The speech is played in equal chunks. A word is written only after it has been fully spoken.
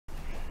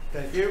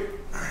Thank you.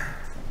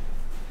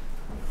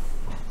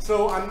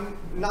 So I'm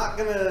not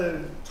going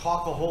to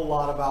talk a whole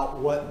lot about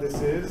what this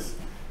is,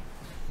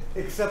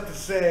 except to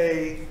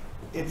say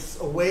it's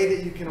a way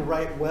that you can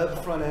write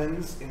web front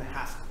ends in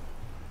Haskell.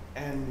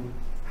 And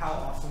how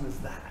awesome is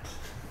that?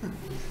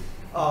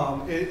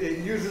 It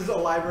uses a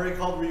library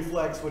called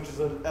Reflex, which is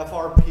an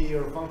FRP,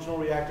 or functional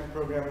reactive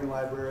programming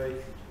library,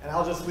 and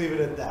I'll just leave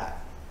it at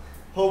that.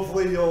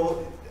 Hopefully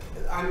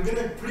I'm going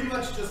to pretty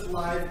much just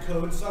live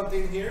code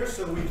something here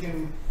so we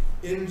can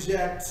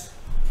inject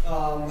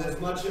as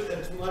much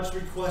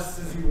requests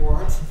as you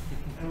want,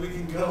 and we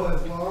can go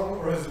as long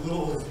or as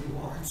little as you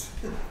want.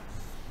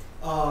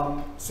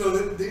 So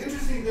the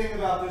interesting thing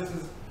about this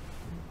is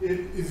it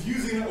is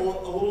using a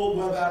little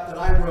web app that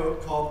I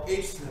wrote called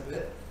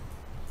HSnippet,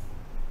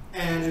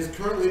 and is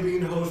currently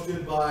being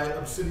hosted by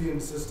Obsidian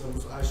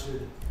Systems. I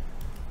should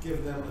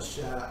give them a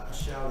shout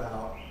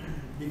out,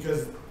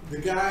 because the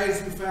guys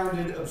who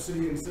founded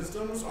Obsidian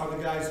Systems are the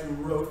guys who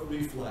wrote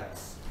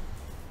Reflex,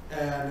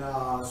 and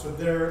so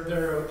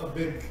they're a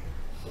big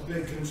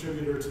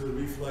contributor to the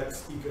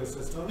Reflex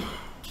ecosystem,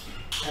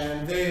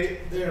 and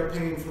they are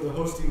paying for the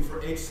hosting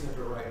for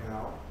HSnippet right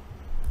now.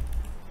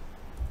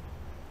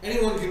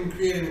 Anyone can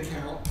create an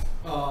account,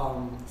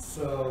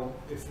 so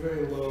it's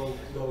very low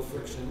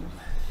friction.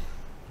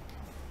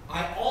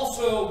 I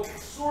also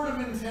sort of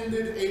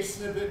intended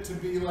HSnippet to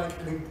be like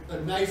a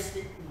nice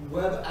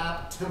web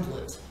app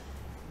template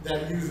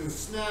that uses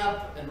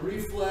Snap and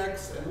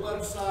Reflex and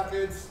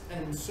WebSockets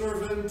and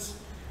Servant,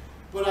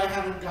 but I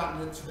haven't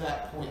gotten it to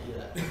that point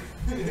yet.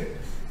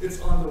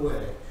 It's on the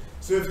way.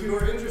 So if you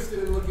are interested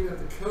in looking at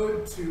the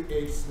code to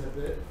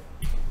HSnippet,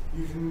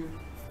 you can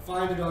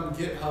find it on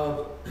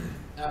GitHub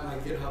at my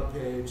GitHub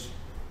page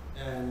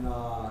and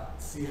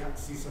see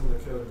some of the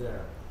code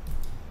there.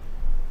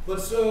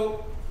 But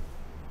so,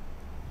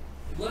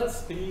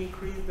 Can you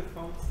increase the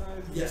font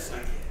size? Yes, I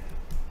can.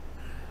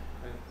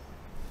 Okay.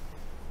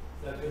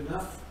 Is that good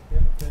enough?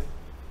 Yep. Okay.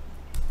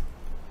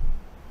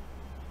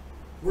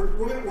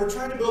 We're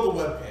trying to build a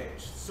web page.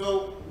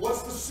 So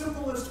what's the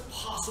simplest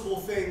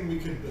possible thing we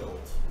could build?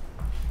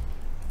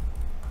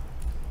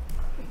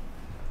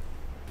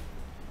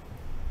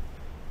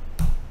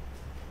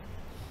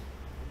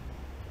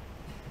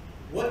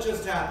 What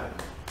just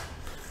happened?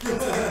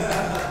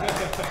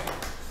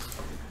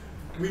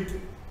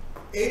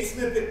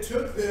 HSnippet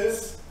took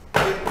this,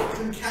 it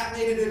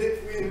concatenated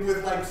it in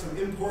with like some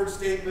import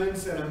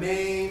statements and a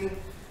main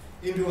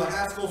into a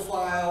Haskell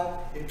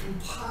file. It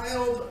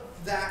compiled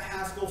that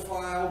Haskell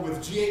file with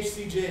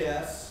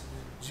GHC.js.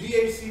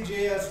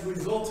 GHC.js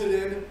resulted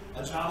in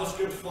a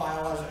JavaScript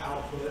file as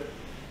output.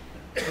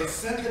 It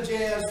sent the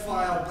JS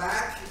file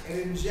back and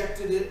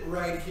injected it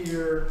right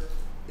here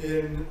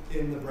in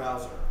the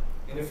browser.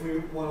 And if we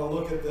want to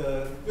look at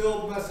the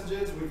build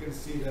messages, we can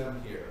see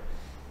them here.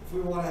 If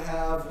we want to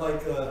have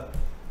like a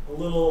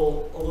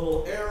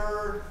little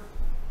error,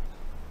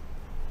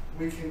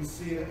 we can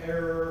see an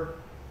error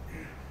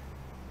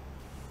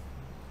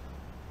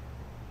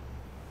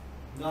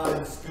not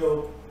in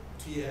scope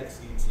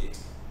txet.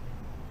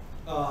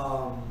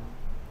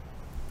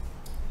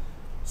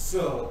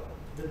 So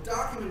the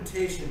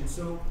documentation.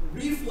 So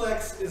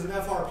Reflex is an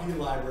FRP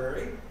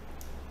library.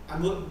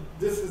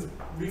 This is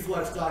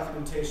Reflex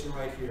documentation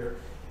right here.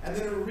 And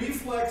then a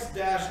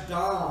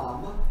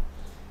Reflex-DOM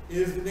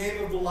is the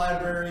name of the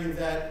library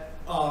that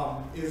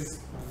is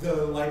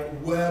the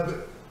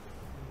web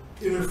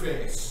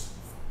interface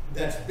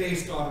that's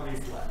based on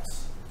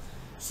Reflex.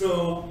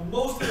 So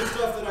most of the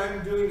stuff that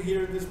I'm doing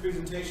here in this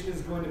presentation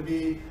is going to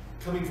be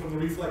coming from the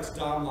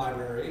Reflex-DOM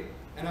library,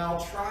 and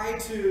I'll try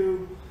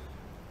to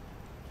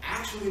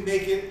actually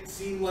make it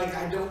seem like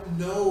I don't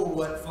know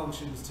what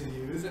functions to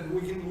use, and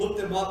we can look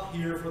them up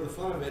here for the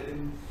fun of it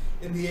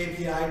in the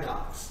API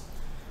docs.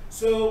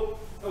 So,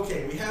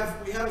 okay, we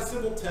have a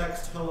simple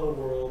text, hello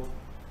world.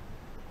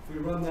 If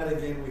we run that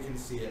again, we can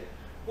see it.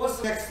 What's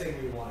the next thing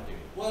we want to do?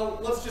 Well,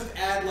 let's just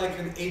add like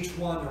an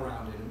H1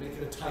 around it and make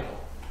it a title.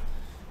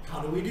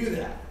 How do we do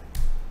that?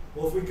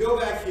 Well, if we go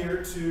back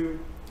here to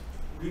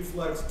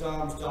Reflex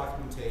DOM's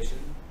documentation,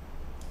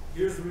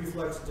 here's the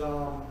Reflex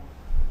DOM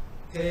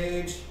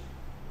page.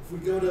 If we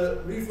go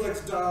to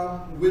Reflex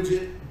DOM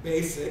widget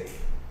basic,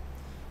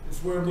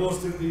 it's where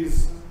most of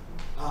these,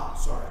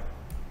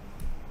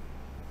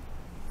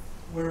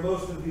 where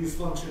most of these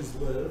functions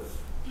live.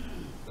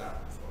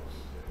 That's what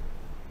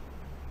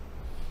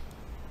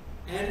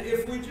we do. And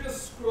if we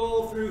just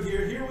scroll through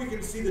here we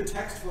can see the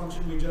text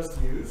function we just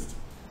used.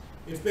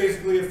 It's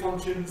basically a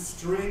function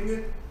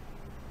string,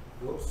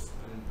 whoops,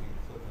 I didn't mean to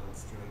click on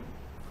string.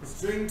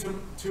 String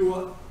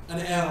to an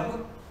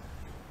M.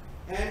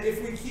 And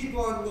if we keep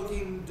on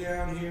looking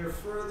down here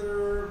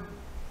further,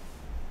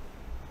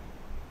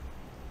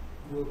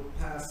 we'll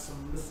pass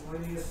some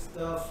miscellaneous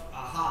stuff.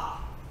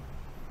 Aha!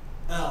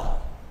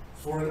 L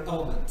for an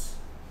element.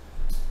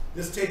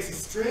 This takes a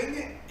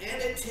string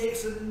and it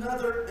takes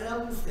another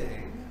M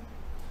thing.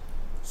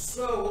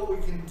 So what we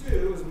can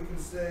do is we can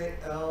say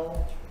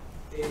L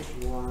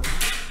H1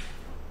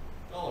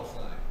 $. Does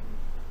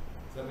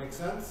that make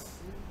sense?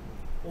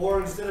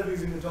 Or instead of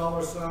using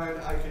the $sign,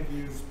 I could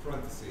use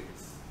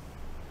parentheses.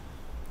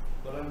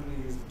 But I'm going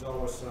to use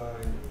the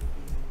 $sign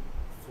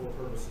for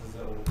purposes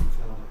that will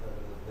become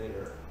evident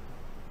later.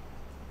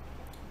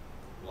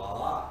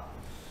 Voila.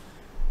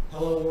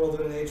 Hello world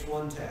in an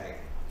H1 tag.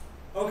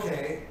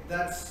 Okay,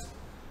 that's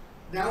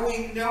now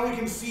we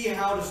can see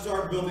how to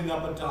start building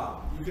up a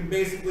DOM. You can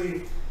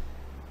basically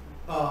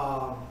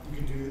you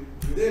can do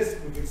this.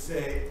 We could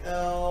say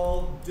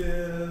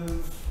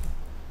ldiv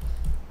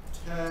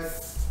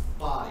text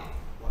body,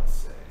 let's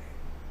say.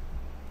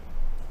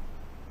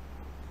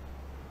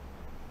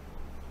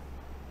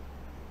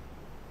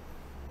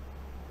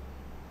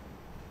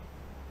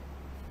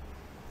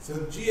 So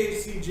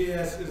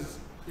GHC.js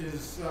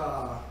is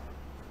a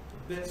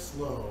bit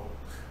slow,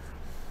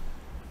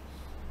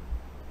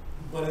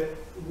 but it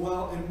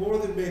more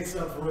than makes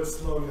up for its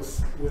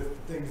slowness with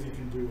things you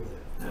can do with it.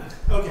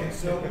 Okay,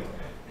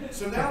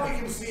 so now we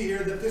can see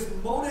here that this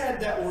monad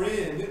that we're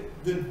in,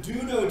 the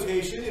do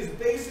notation is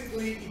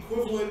basically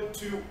equivalent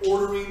to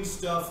ordering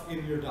stuff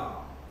in your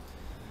DOM.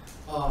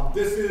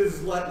 This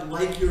is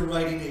like you're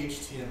writing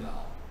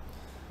HTML.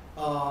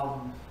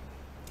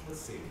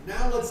 Let's see.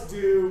 Now let's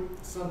do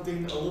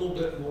something a little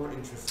bit more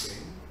interesting.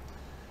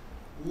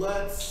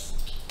 Let's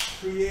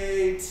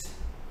create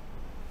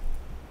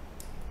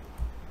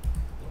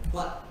a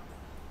button.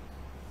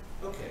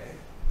 Okay.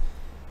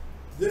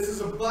 This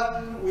is a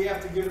button. We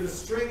have to give it a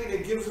string, and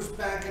it gives us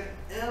back an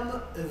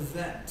M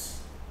event.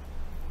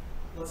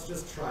 Let's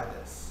just try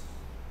this.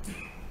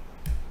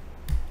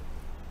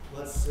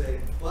 Let's say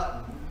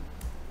button.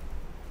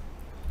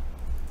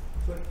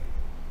 Click.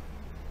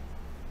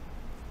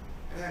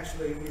 And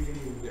actually, we can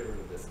even get rid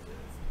of this div.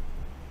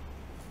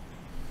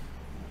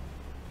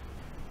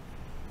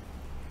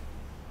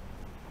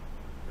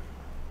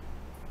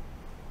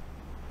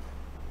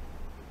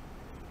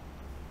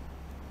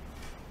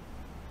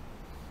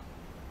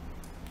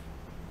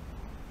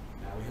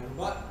 Now we have a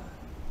button.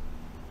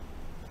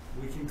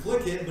 We can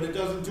click it, but it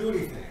doesn't do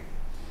anything.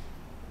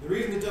 The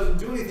reason it doesn't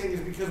do anything is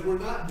because we're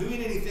not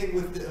doing anything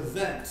with the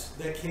event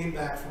that came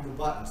back from the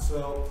button.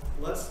 So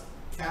let's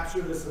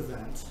capture this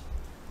event.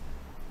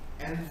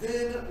 And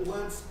then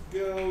let's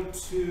go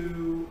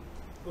to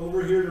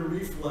over here to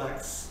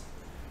Reflex.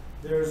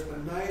 There's a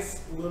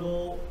nice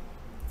little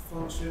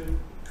function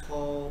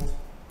called,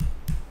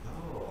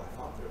 oh, I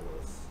thought there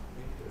was,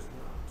 maybe there's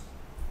not.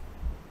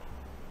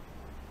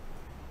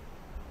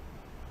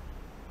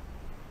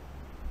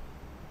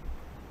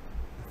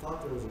 I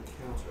thought there was a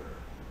counter.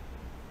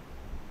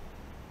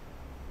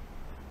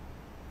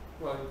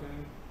 Well, you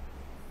can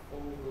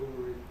hold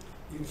over it.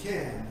 You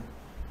can.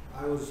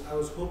 I was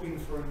hoping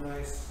for a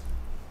nice.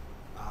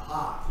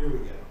 Aha, here we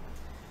go.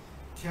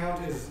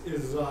 Count is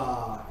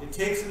it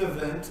takes an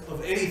event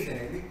of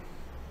anything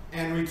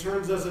and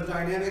returns us a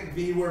dynamic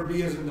B where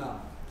B is a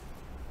none.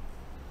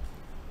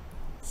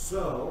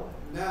 So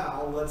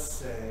now let's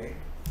say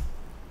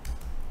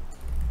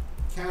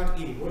count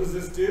E. What does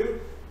this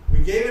do? We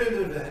gave it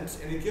an event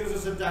and it gives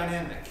us a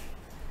dynamic.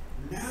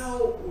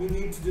 Now we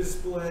need to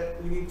display,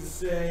 we need to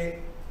say,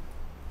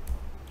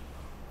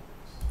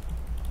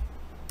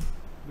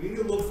 we need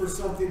to look for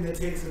something that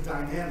takes a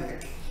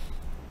dynamic.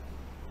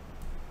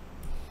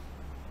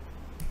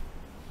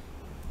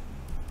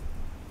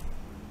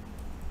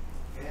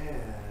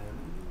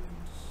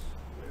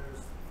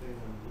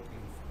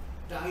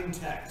 Dyn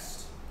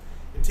text.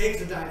 It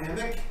takes a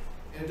dynamic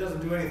and it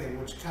doesn't do anything,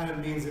 which kind of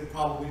means it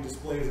probably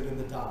displays it in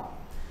the DOM.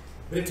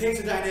 But it takes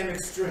a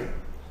dynamic string.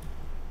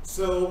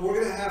 So we're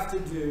going to have to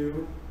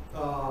do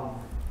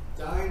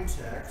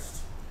dyn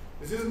text.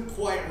 This isn't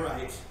quite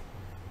right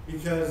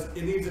because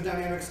it needs a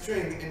dynamic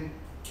string and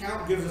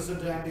count gives us a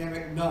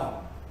dynamic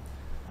none.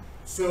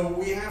 So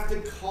we have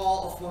to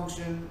call a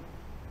function.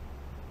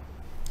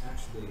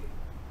 Actually,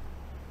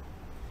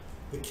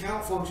 the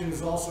count function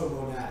is also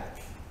monadic.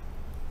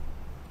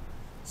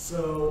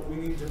 So we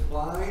need to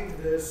bind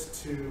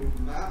this to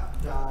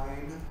map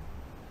dyn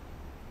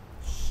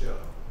show.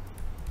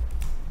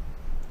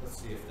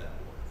 Let's see if that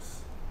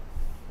works.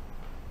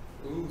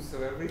 Ooh,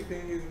 so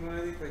everything is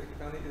monadic, like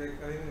not even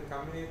a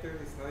combinator,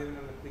 it's not even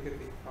an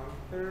applicative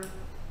functor?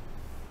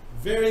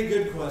 Very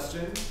good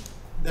question.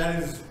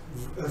 That is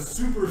a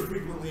super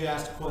frequently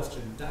asked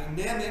question.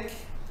 Dynamic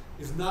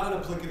is not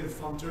an applicative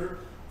functor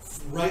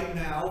right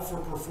now for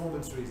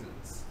performance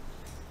reasons,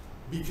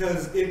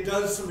 because it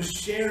does some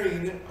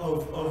sharing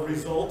of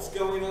results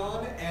going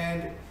on,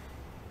 and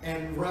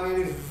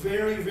Ryan is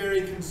very,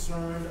 very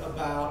concerned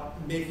about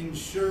making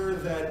sure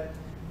that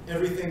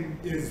everything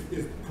is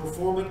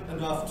performant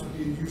enough to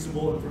be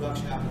usable in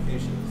production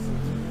applications.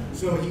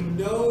 So he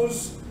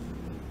knows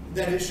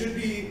that it should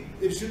be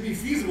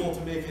feasible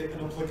to make it an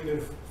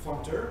applicative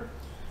functor,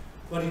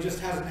 but he just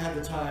hasn't had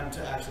the time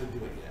to actually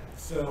do it yet.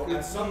 So Could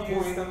at some you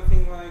use point,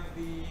 something like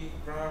the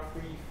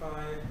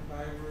graph35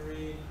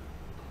 library?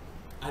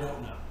 I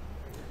don't know.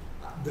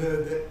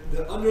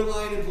 The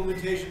underlying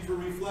implementation for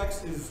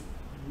Reflex is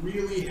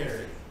really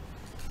hairy.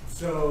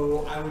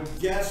 So I would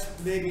guess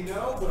maybe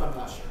no, but I'm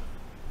not sure.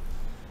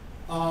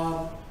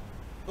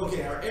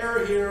 Okay, our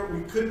error here,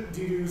 we couldn't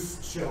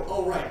deduce show.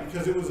 Oh, right,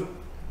 because it was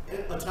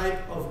a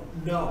type of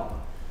num.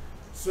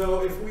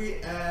 So if we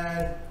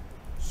add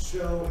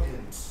show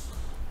int,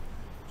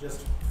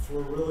 just for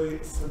a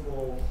really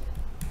simple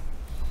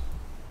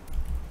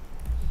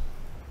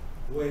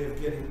way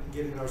of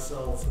getting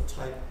ourselves a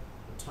type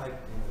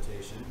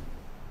annotation.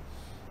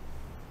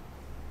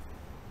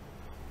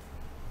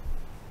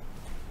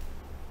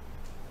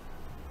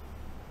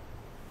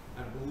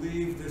 I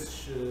believe this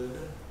should,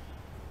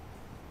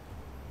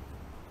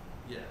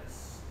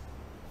 yes.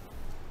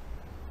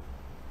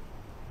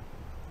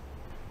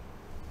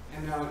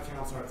 And now it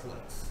counts our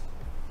clicks.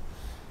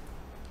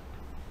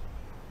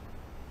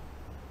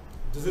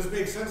 Does this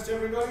make sense to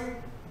everybody?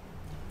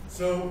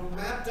 So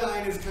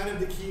mapdyn is kind of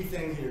the key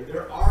thing here.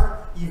 There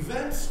are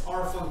events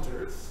are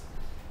functors,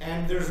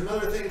 and there's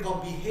another thing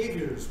called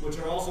behaviors, which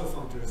are also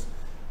functors.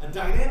 A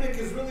dynamic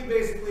is really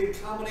basically a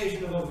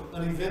combination of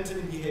an event and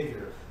a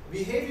behavior. A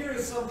behavior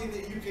is something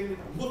that you can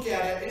look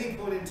at any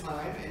point in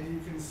time, and you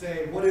can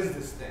say, what is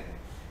this thing?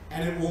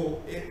 And it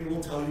will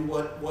tell you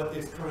what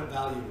its current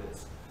value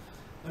is.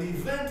 An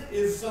event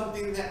is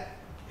something that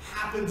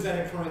happens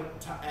at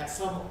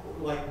some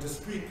like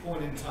discrete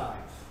point in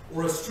time,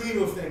 or a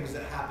stream of things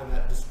that happen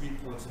at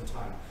discrete points in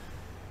time.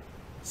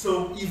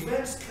 So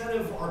events kind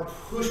of are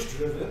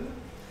push-driven,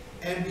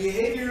 and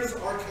behaviors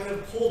are kind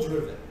of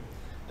pull-driven.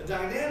 A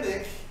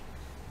dynamic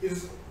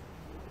is,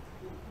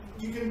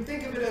 you can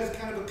think of it as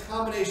kind of a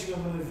combination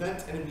of an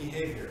event and a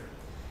behavior.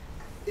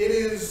 It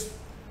is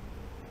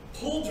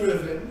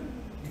pull-driven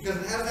because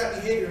it has that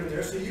behavior in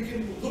there, so you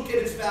can look at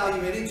its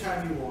value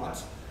anytime you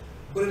want,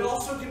 but it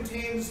also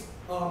contains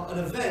an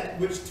event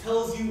which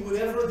tells you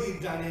whenever the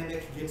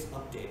dynamic gets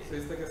updated. So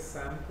it's like a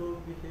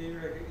sample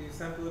behavior, like you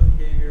sample a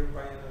behavior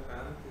by an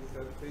event, is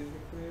that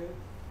basically it?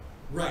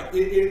 Right.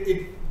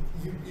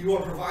 You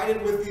are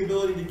provided with the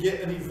ability to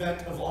get an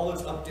event of all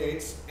its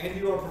updates, and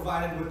you are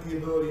provided with the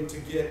ability to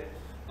get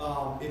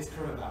its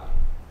current value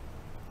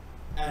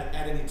at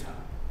any time.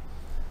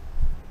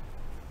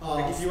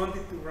 Like if you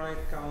wanted to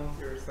write count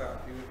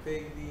yourself, you would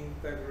take the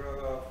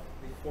integral of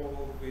the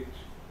fold which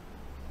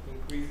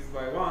increases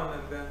by 1,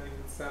 and then you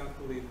would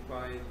sample it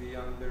by the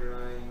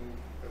underlying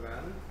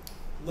event.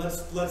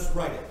 Let's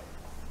write it.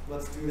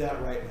 Let's do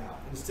that right now.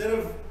 Instead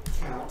of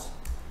count,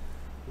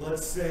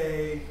 let's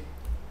say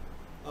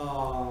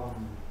countdyn.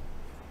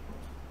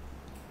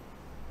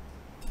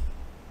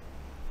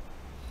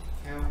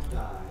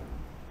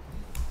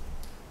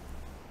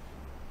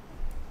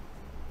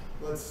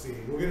 Let's see,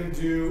 we're going to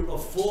do a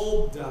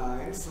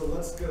fold_dyn, so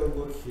let's go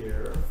look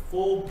here.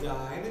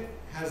 Fold_dyn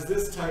has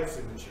this type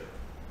signature.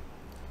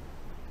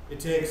 It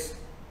takes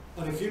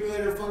an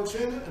accumulator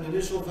function, an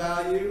initial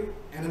value,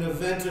 and an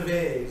event of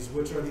A's,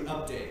 which are the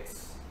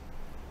updates.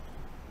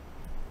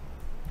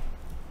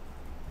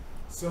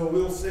 So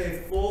we'll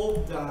say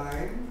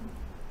fold_dyn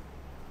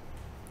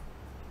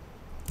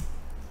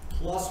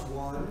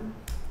 +1,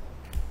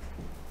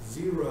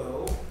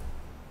 0,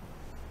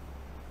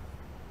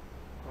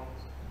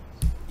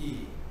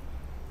 E.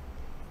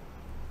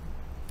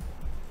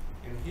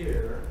 And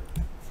here,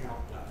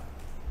 countdyn.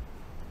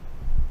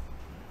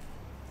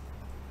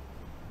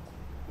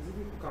 Is it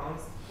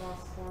const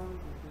 +1?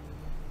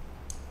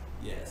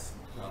 Yes,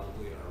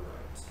 probably are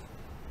right.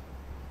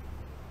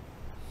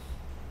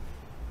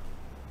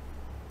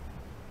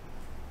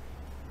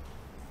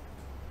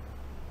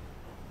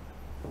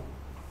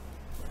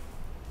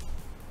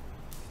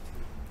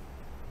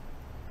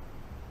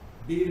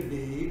 B to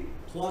B,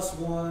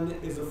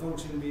 +1 is a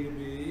function B to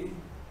B,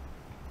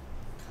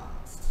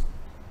 const.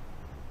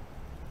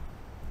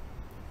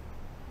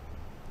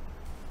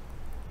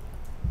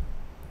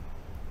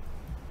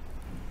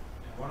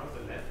 And one of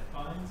the left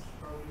binds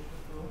probably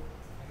should go,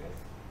 I guess.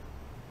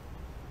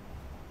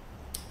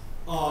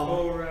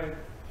 Oh, right.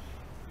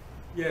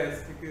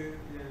 Yes, because,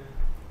 yeah.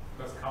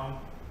 Because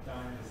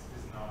countdyn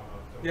is now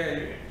not.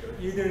 Yeah,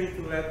 you don't need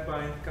to let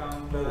bind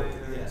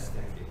countdyn. Yes,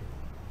 thank you.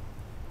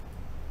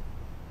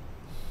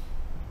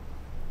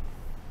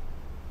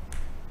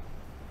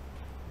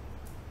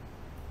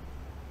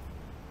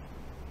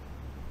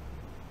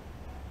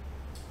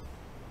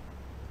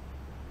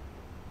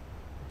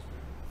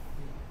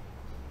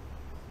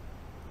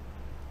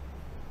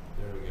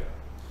 There we go.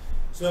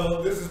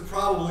 So this is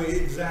probably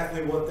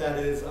exactly what that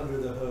is under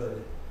the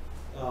hood.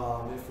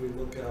 If we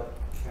look up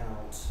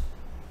count.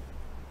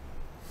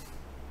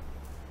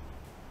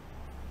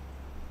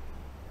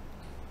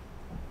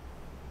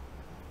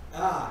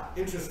 Ah,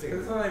 interesting.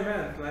 That's what I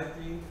meant, like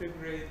you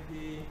integrate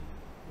the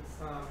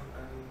sum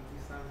and you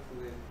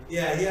sample it.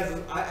 Yeah, he has.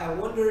 I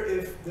wonder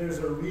if there's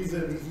a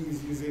reason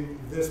he's using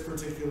this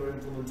particular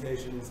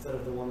implementation instead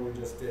of the one we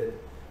just did.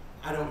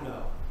 I don't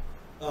know.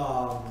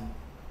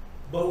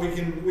 But we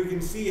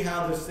can see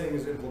how this thing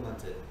is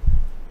implemented.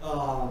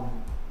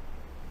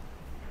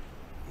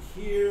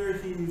 Here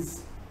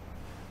he's,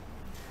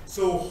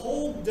 so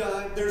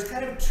hold_dyn, there's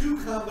kind of two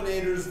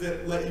combinators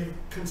that let you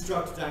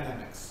construct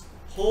dynamics.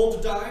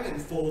 Hold_dyn and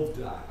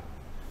fold_dyn.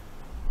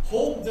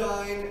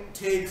 Hold_dyn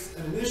takes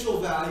an initial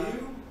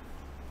value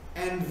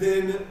and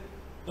then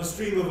a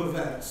stream of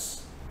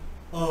events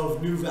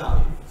of new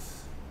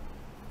values.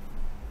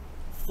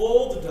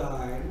 Fold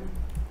dyn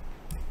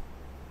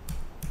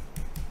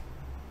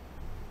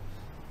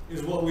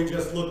is what we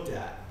just looked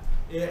at.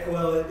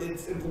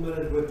 It's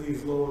implemented with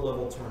these lower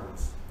level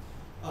terms.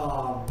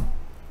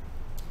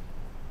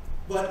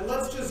 But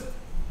let's just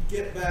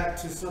get back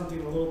to something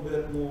a little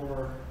bit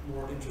more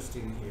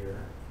interesting here.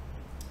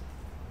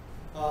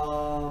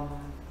 Let's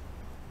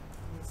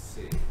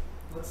see.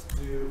 Let's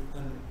do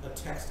a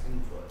text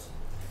input.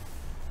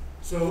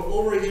 So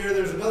over here,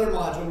 there's another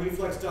module,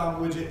 Reflex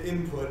DOM widget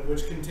input,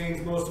 which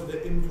contains most of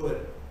the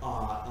input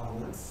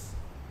elements.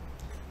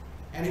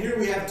 And here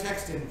we have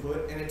text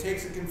input, and it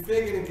takes a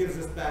config and it gives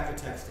us back a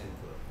text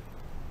input.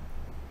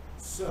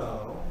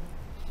 So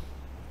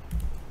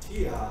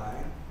ti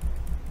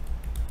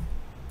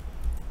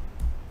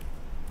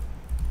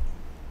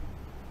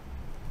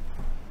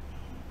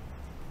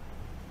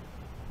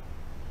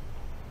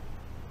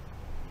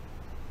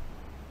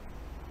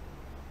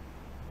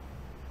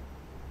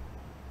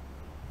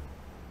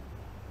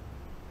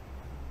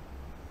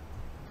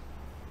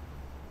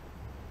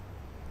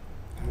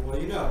well,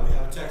 you know, we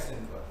have a text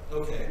input.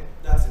 Okay,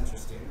 that's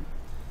interesting.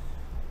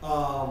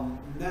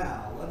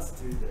 Now, let's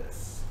do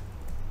this.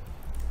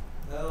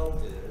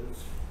 ldiv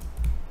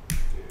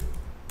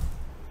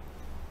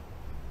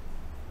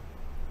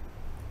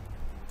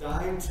do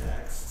dyn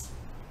text.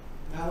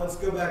 Now let's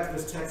go back to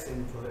this text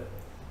input.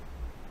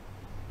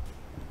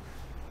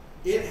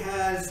 It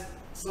has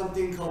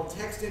something called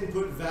text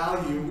input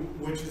value,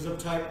 which is of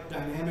type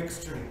dynamic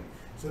string.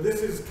 So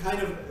this is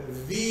kind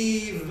of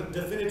the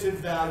definitive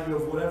value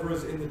of whatever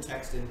is in the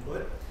text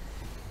input.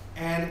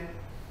 And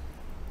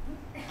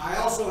I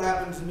also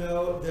happen to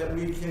know that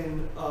we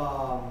can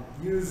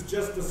use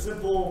just the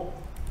simple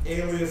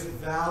alias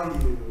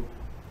value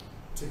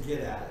to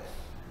get at it.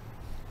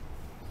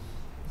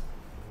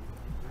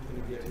 I'm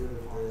going to get rid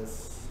of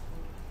this.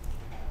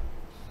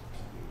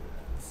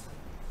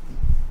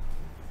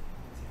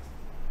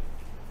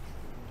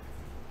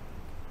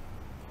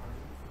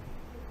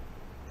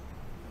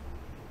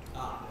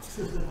 I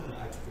took it away.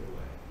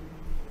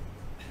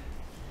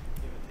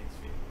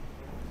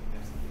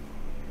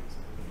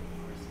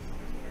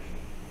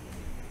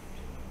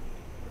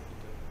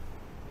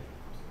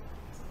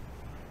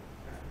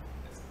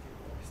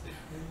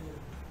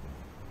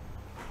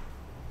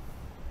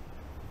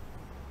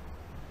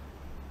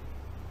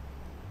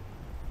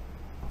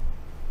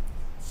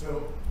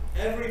 So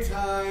every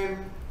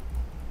time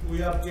we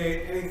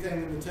update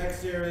anything in the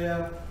text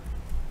area,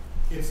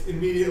 it's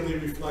immediately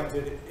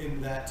reflected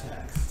in that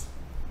text.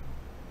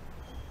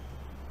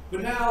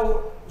 But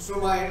now,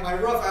 so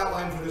my rough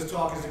outline for this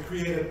talk is to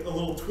create a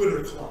little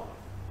Twitter clone,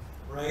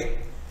 right?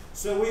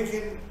 So we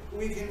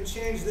can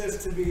change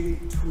this to be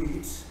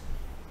tweet,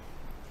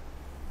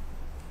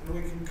 and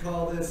we can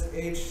call this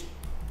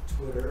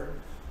htwitter.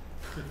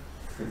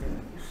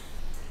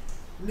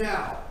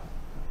 Now,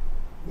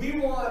 we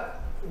want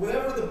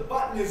whenever the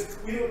button is,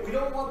 we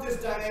don't want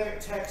this dynamic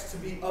text to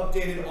be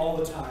updated all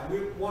the time.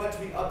 We want it to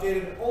be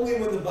updated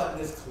only when the button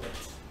is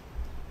clicked.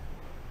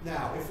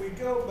 Now, if we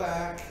go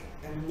back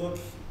and look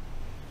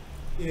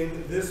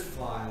in this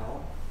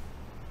file,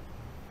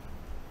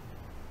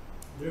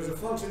 there's a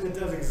function that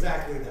does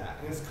exactly that,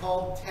 and it's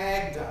called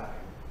tag_dyn.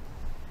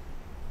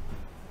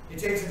 It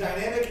takes a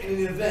dynamic and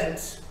an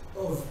event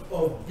of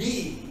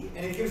B,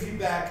 and it gives you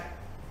back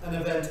an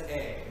event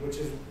A, which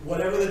is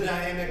whatever the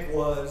dynamic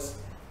was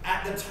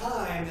at the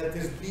time that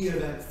this B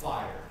event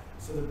fired.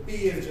 So the B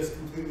is just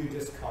completely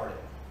discarded.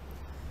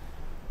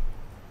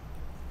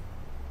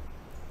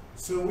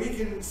 So we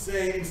can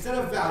say, instead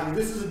of value,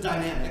 this is a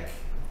dynamic.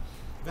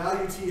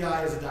 Value ti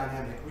is a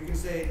dynamic. We can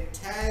say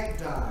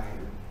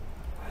tag_dyn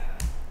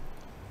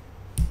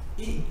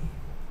E.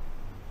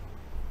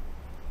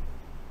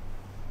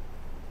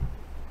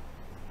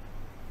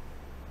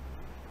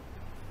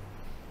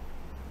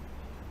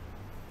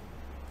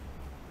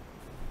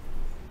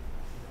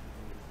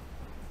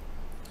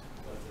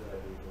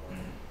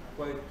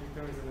 But it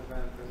returns an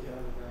event and the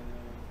other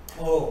dynamic.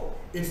 Oh,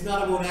 it's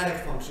not a monadic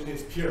function,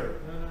 it's pure.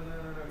 No.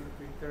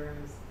 It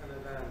returns an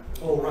event.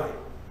 Oh, right.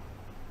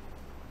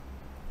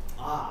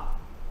 Ah.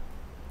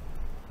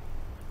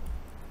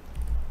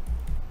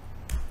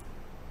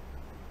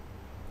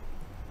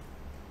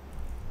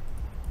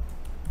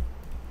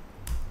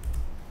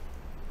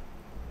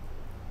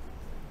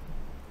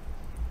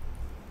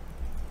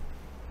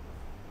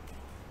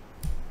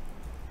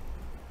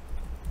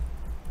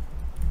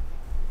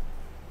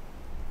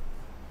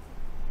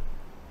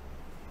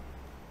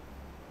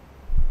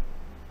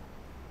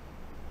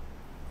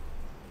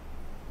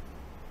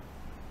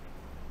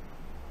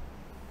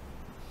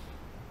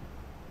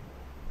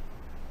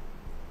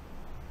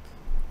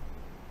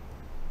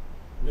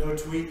 No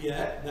tweet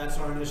yet. That's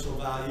our initial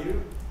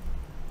value.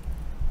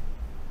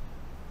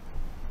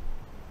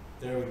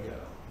 There we go.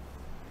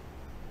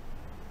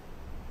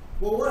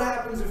 Well, what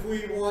happens if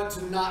we want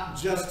to not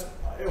just,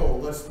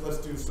 let's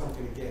do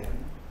something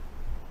again.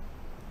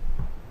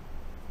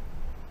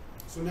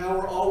 So now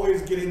we're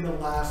always getting the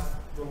last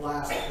the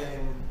last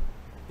thing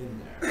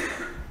in there.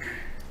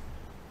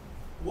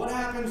 What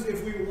happens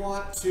if we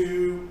want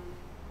to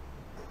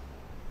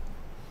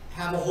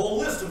have a whole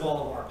list of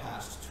all of our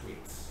past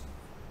tweets?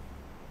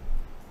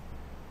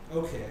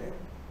 Okay.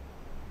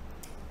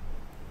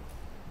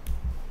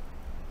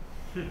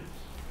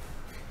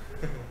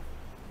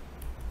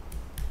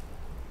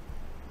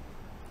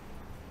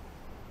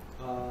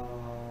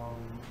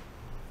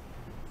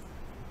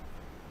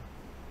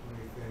 Let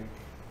me think.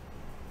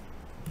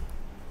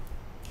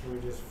 Can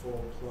we just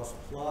fold plus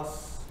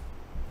plus?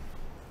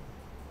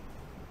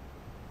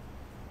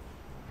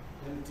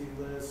 Empty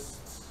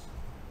list.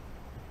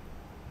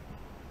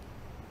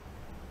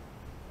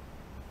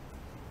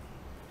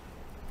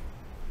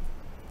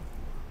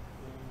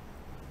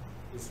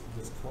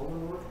 Does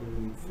colon work? Or do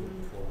we need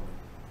flip colon?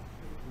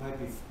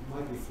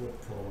 Might be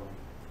flip colon.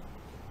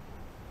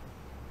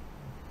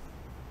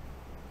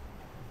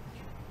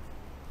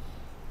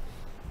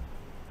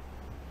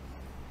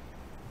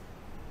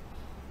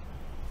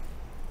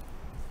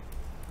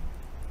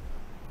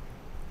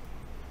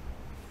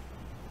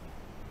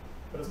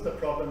 But isn't the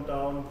problem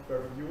down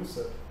where we use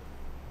it?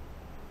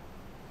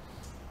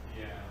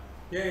 Yeah.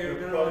 Yeah, you're You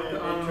gonna probably have to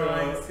need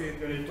online to, see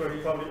it you need before to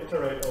you- probably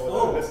iterate over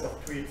Oh. the list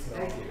of tweets now.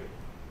 Thank you.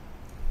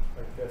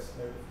 I guess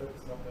maybe flip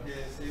is not Yeah,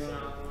 necessary. so you wanna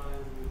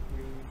analyze the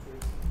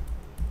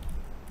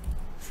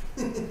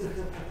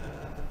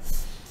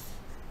tweets.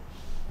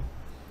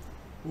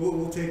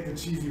 We'll take the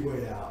cheesy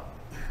way out.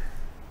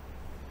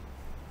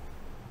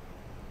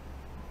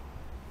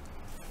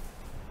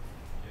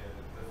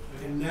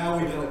 Yeah, And now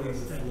we don't need the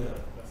flip.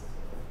 Necessary.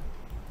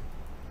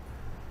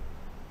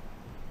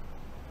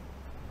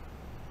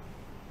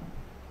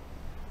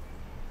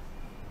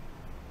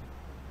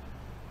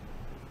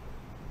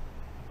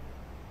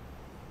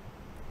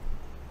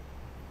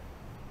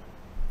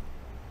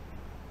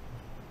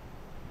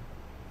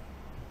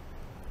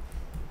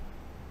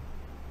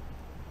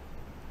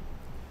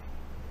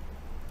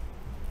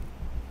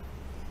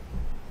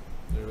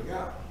 There we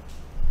go.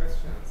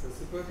 Question. So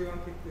suppose you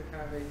wanted to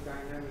have a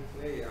dynamic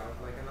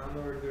layout, like an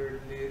unordered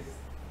list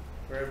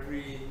where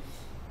every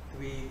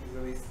tweet is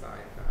a list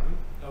item.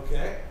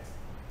 Okay.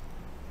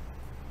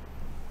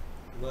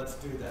 Let's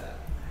do that.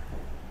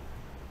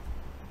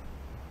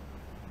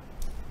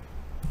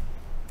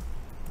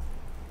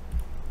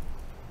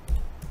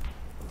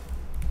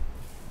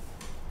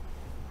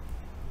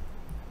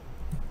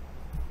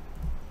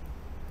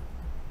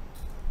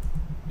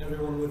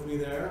 Everyone with me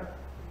there?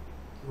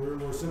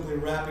 We're simply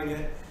wrapping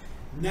it.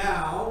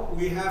 Now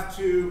we have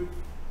to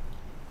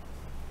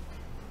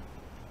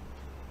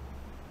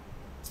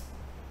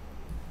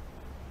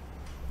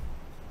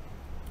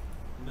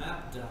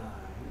map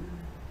dine.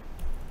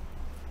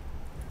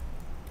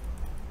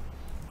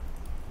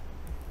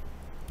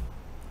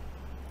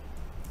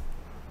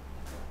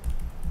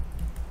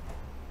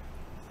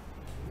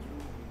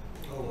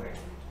 Oh wait.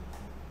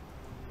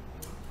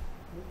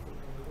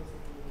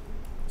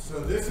 So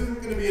this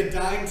isn't going to be a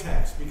dine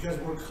text because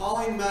we're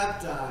calling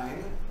map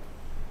dine,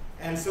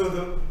 and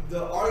so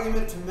the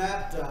argument to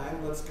map dine,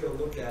 let's go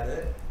look at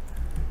it.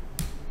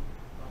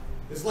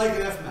 It's like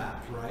an fmap,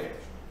 right?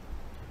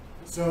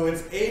 So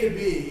it's A to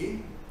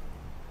B.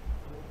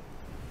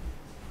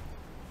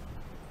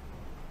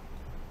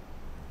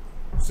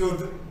 So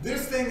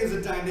this thing is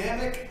a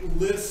dynamic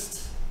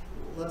list.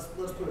 Let's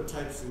put a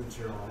type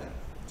signature on it,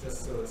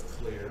 just so it's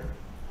clear.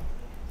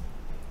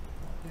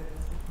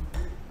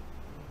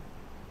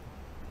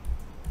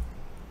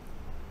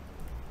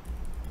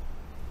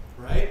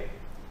 Right?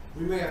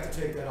 We may have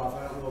to take that off.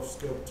 I don't know if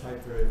scope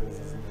type variables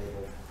is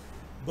enabled.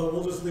 But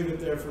we'll just leave it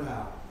there for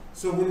now.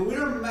 So when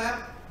we're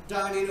map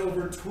dining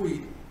over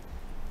tweet,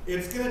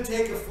 it's going to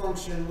take a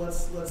function.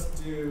 Let's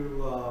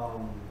do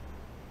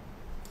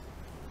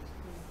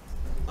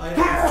item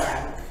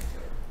stack.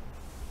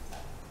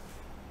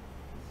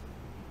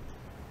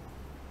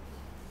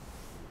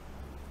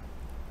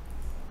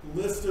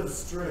 List of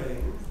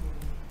string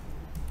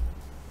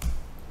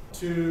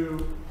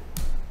to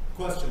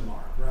question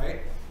mark,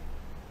 right?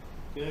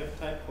 You have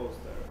typos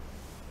there.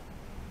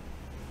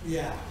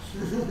 Yeah.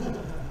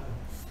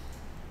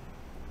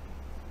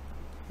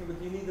 Yeah,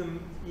 but you need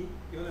you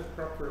want a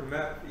proper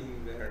map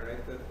in there,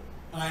 right? That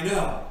I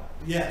know.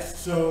 Yes.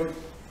 So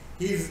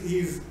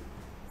he's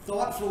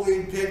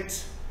thoughtfully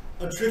picked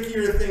a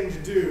trickier thing to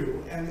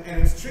do, and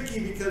it's tricky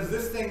because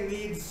this thing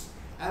needs,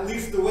 at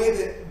least the way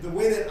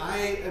that I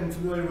am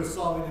familiar with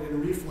solving it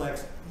in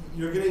Reflex,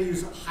 you're going to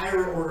use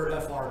higher order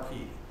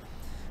FRP,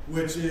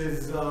 which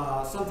is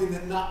something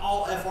that not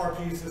all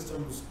FRP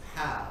systems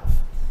have.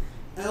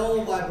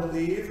 Elm, I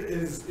believe,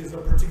 is a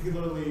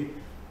particularly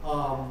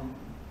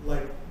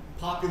like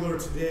popular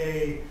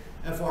today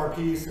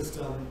FRP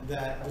system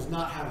that does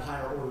not have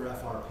higher order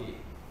FRP.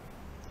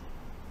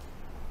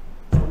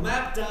 So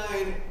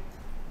mapdine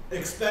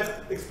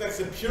expects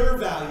a pure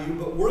value,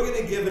 but we're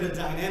going to give it a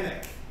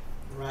dynamic,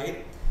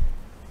 right?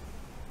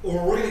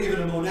 Or we're going to give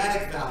it a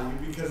monadic value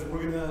because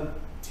we're going to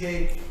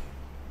take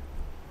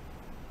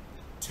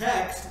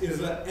text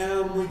is a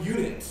M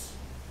unit.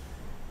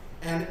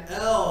 and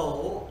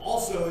L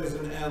also is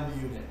an M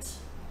unit.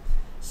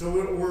 So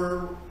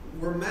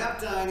we're map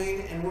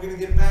dining, and we're going to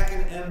get back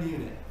an M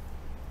unit.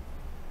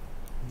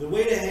 The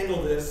way to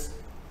handle this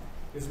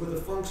is with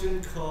a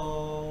function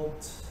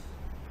called,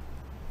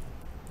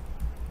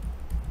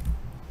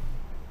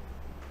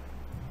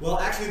 well,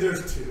 actually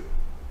there's two.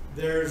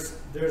 There's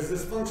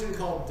this function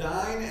called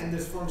dine and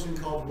this function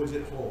called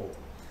widget hold.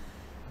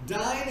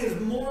 Dine is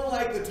more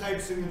like the type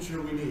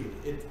signature we need.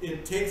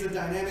 It takes a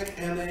dynamic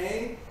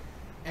MA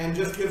and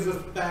just gives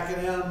us back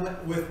an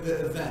M with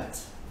the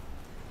event.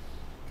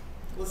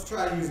 Let's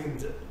try using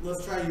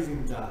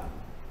dine,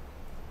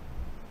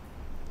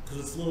 because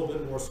it's a little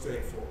bit more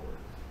straightforward.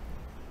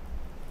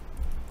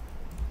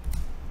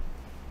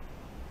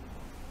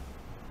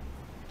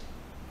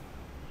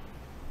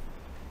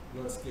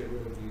 Let's get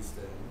rid of these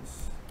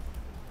things.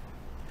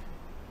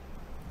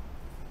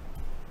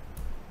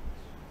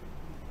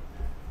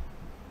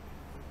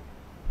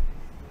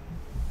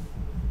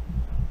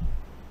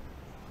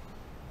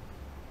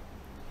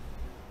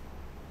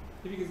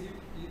 Because you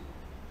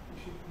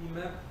should be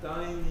map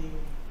dining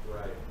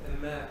Right. a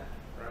map,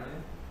 right?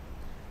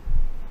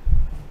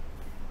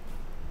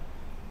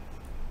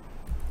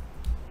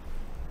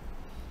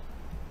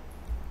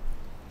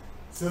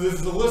 So this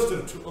is a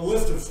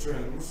list of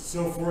strings.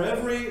 So for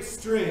every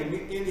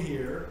string in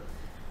here,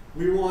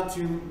 we want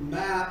to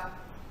map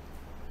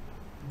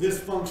this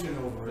function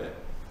over it.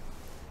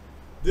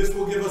 This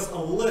will give us a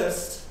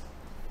list,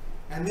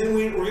 and then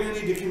we're going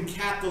to need to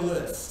concat the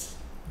list.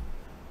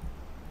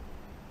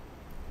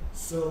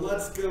 So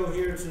let's go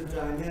here to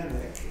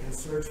dynamic and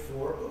search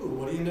for, ooh,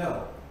 what do you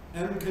know?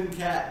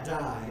 mconcat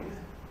dine.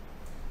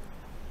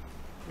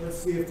 Let's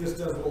see if this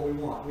does what we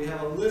want. We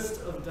have a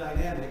list of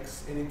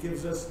dynamics, and it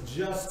gives us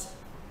just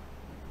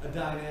a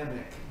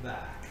dynamic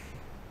back,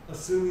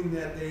 assuming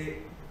that they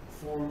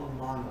form a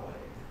monoid.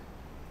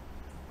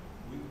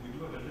 We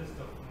do have a list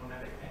of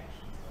monadic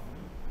actions,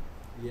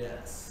 don't we?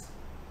 Yes.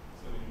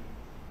 So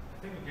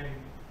I think we can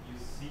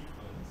use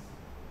sequence.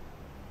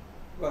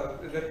 Well,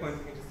 at that point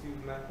you can just use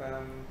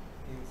mapm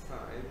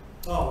inside.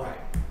 Oh, right.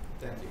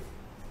 Thank you.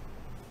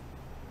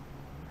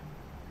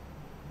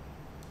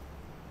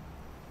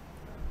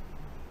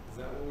 Is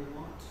that what we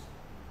want?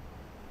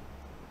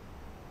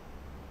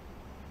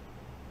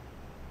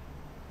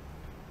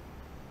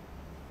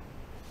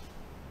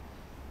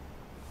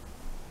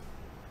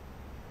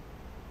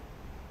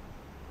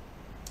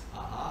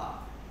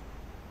 Aha.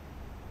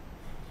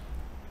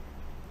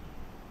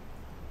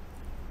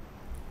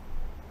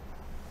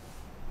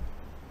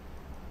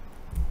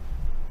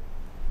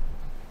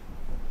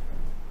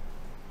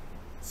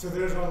 So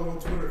there's our little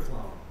Twitter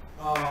clone.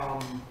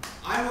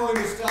 I'm going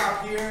to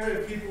stop here.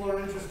 If people are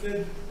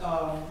interested,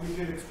 we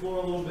can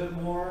explore a little bit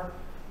more.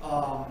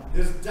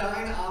 This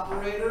dine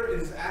operator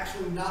is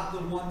actually not the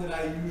one that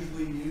I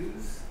usually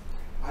use.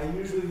 I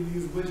usually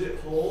use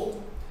widget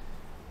hold.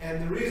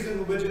 And the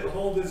reason widget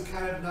hold is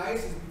kind of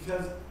nice is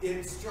because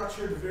it's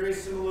structured very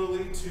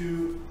similarly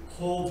to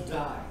hold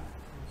dine.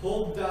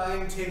 Hold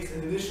dine takes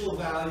an initial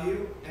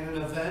value and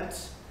an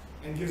event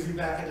and gives you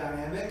back a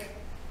dynamic.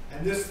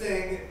 And this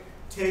thing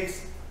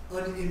takes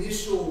an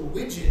initial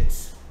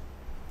widget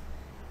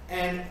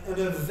and an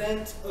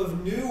event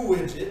of new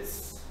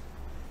widgets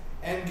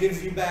and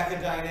gives you back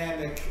a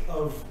dynamic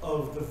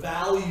of the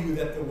value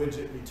that the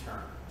widget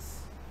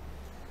returns.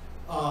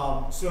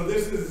 So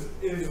this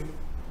is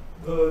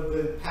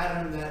the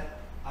pattern that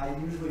I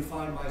usually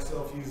find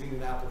myself using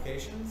in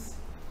applications.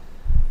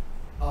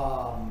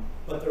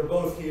 But they're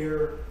both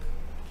here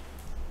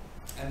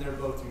and they're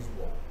both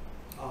usable.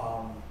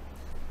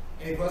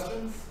 Any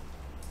questions?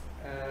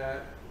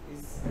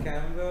 Is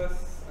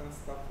Canvas and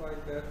stuff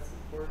like that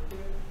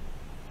supported?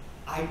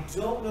 I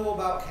don't know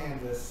about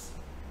Canvas.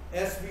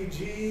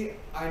 SVG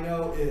I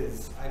know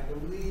is. I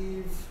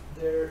believe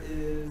there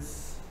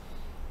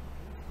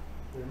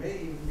may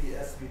even be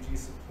SVG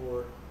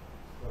support.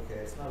 Okay,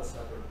 it's not a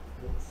separate,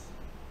 whoops.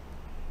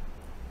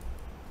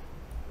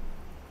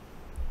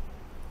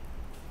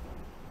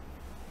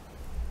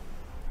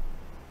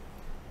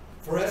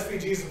 For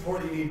SVG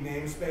support, you need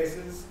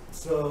namespaces.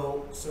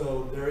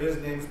 So there is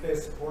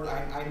namespace support.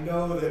 I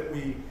know that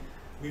we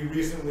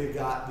recently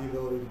got the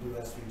ability to do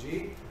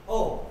SVG.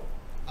 Oh,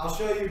 I'll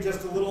show you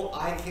just a little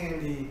eye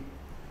candy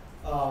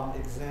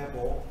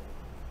example.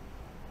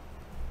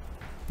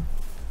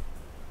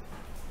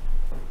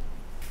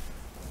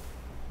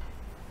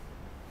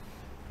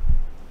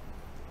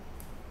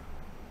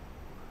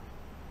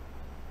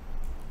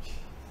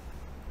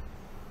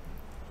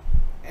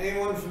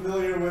 Anyone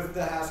familiar with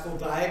the Haskell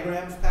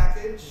diagrams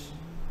package?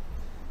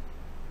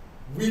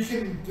 We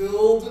can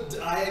build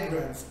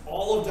diagrams,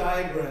 all of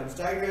diagrams.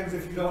 Diagrams,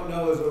 if you don't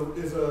know,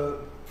 is a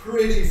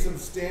pretty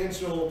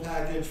substantial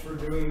package for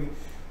doing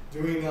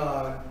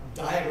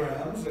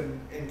diagrams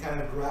and kind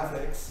of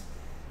graphics.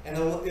 And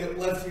it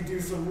lets you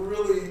do some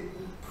really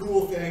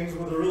cool things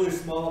with a really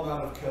small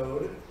amount of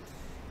code.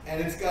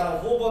 And it's got a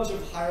whole bunch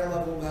of higher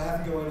level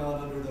math going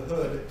on under the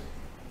hood.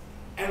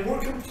 And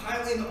we're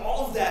compiling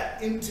all of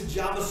that into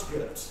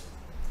JavaScript.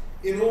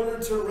 in order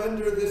to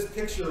render this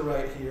picture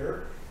right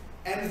here.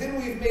 And then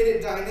we've made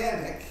it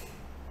dynamic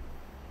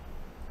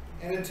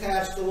and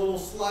attached a little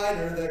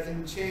slider that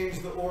can change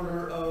the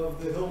order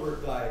of the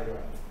Hilbert diagram.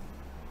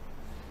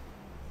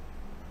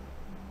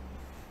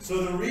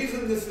 So the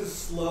reason this is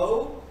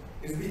slow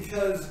is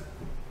because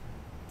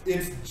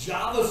it's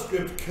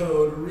JavaScript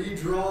code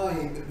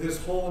redrawing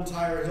this whole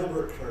entire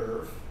Hilbert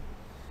curve.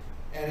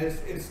 And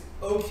it's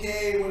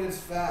okay when it's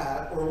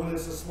fat or when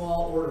it's a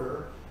small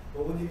order,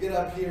 but when you get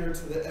up here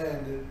to the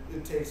end,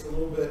 it takes a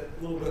little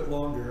bit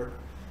longer.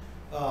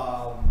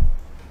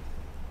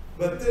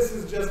 But this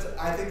is just,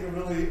 I think, a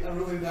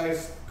really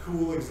nice,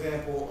 cool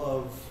example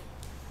of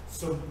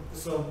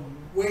some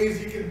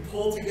ways you can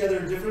pull together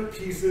different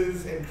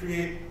pieces and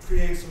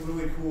create some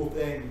really cool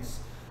things.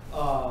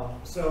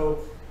 So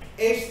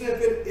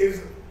HSnippet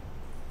is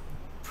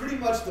pretty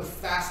much the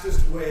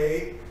fastest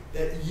way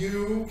that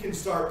you can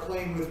start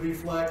playing with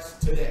Reflex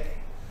today.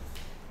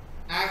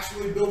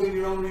 Actually building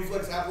your own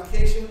Reflex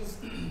applications,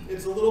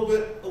 it's a little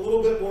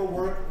bit more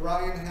work.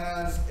 Ryan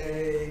has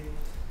a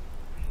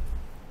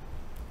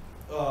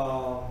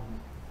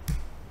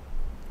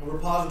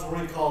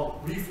repository called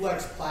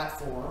Reflex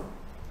Platform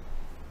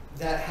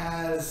that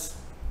has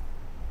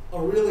a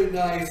really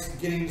nice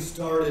getting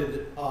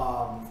started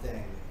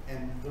thing.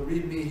 And the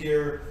README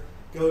here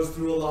goes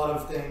through a lot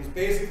of things.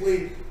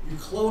 Basically, you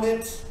clone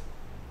it,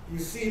 you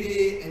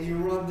CD, and you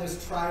run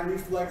this try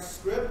reflex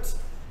script,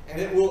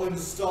 and it will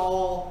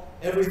install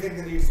everything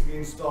that needs to be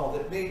installed.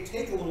 It may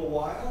take a little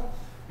while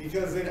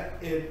because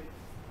it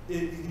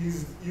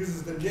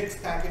uses the Nix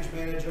package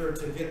manager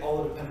to get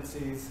all the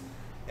dependencies,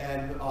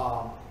 and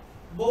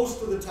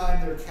most of the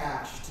time they're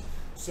cached,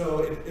 so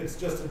it's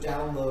just a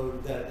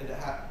download that it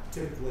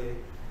typically.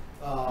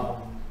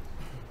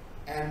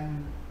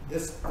 And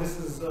this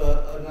is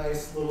a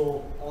nice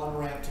little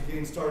on-ramp to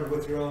getting started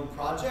with your own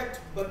project,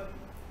 but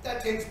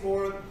that takes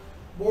more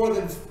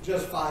than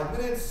just 5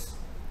 minutes.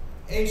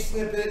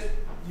 HSnippet,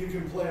 you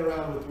can play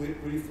around with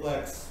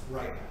Reflex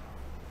right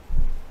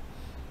now.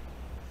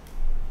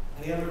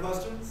 Any other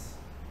questions?